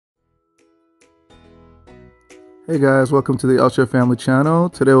Hey guys, welcome to the Elkerton Family Channel.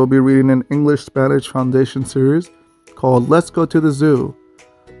 Today we'll be reading an English-Spanish foundation series called Let's Go to the Zoo.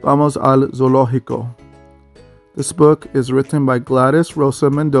 Vamos al zoológico. This book is written by Gladys,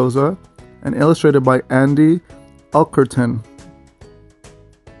 Rosa-Mendoza and illustrated by Andy Elkerton.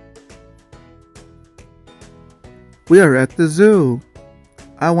 We are at the zoo.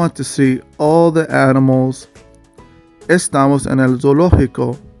 I want to see all the animals. Estamos en el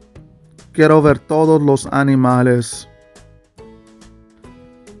zoológico. Quiero ver todos los animales.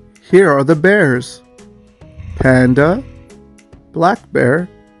 Here are the bears. Panda, black bear,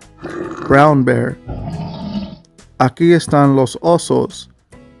 brown bear. Aquí están los osos.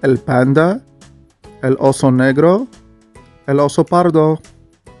 El panda, el oso negro, el oso pardo.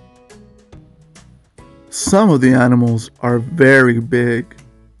 Some of the animals are very big.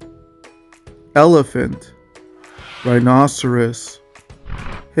 Elephant, rhinoceros,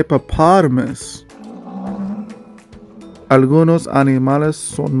 hippopotamus. Algunos animales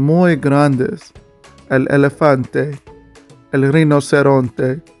son muy grandes. El elefante, el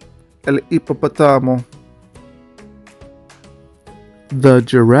rinoceronte, el hipopótamo. The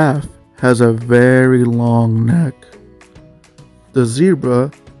giraffe has a very long neck. The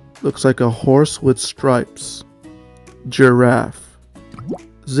zebra looks like a horse with stripes. Giraffe.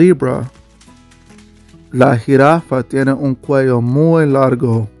 Zebra. La jirafa tiene un cuello muy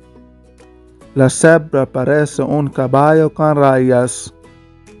largo. La cebra parece un caballo con rayas.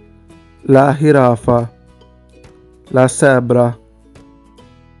 La jirafa. La cebra.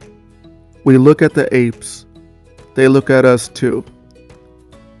 We look at the apes. They look at us too.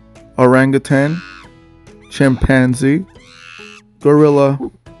 Orangutan, chimpanzee, gorilla.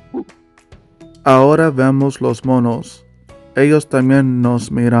 Ahora vemos los monos. Ellos también nos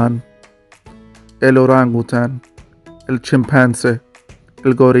miran. El orangután, el chimpancé,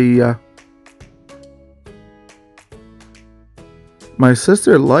 el gorilla. My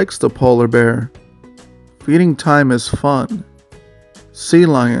sister likes the polar bear. Feeding time is fun. Sea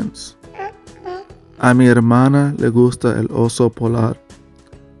lions. A mi hermana le gusta el oso polar.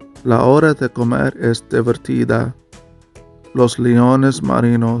 La hora de comer es divertida. Los leones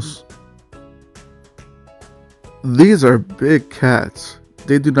marinos. These are big cats.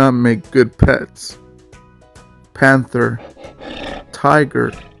 They do not make good pets. Panther,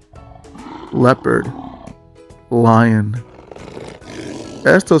 tiger, leopard, lion.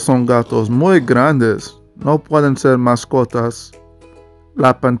 Estos son gatos muy grandes. No pueden ser mascotas.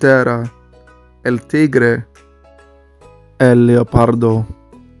 La pantera, el tigre, el leopardo,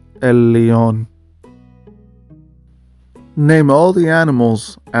 el león. Name all the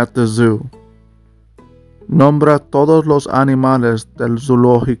animals at the zoo. Nombra todos los animales del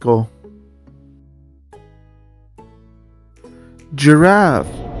zoológico.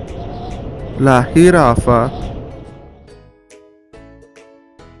 Giraffe, la jirafa.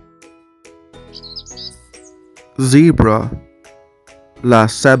 Zebra, la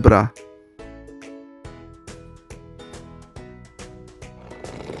cebra.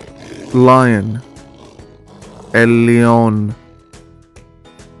 Lion, el león.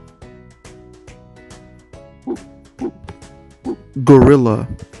 Gorilla,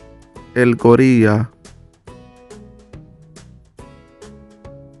 el gorilla.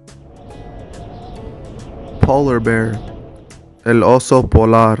 Polar bear, el oso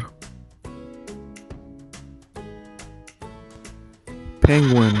polar.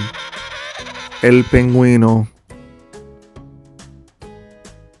 Penguin, el pingüino.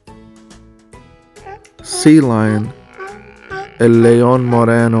 Sea lion, el león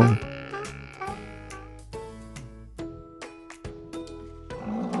moreno.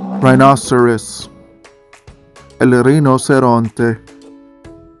 Rhinoceros, el rinoceronte.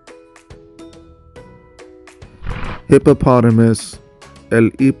 Hippopotamus,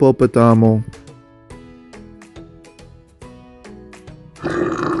 el hipopótamo.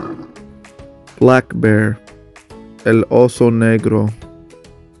 Black bear, el oso negro.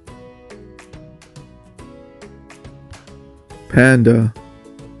 Panda,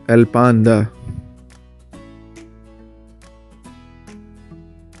 el panda.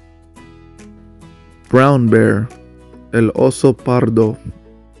 Brown bear, el oso pardo.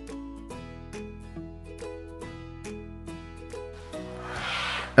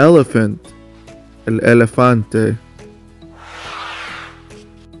 Elephant, el elefante.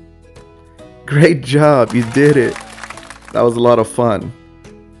 Great job, you did it. That was a lot of fun.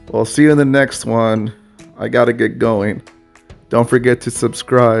 Well, see you in the next one. I gotta get going. Don't forget to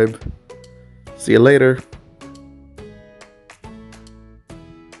subscribe. See you later.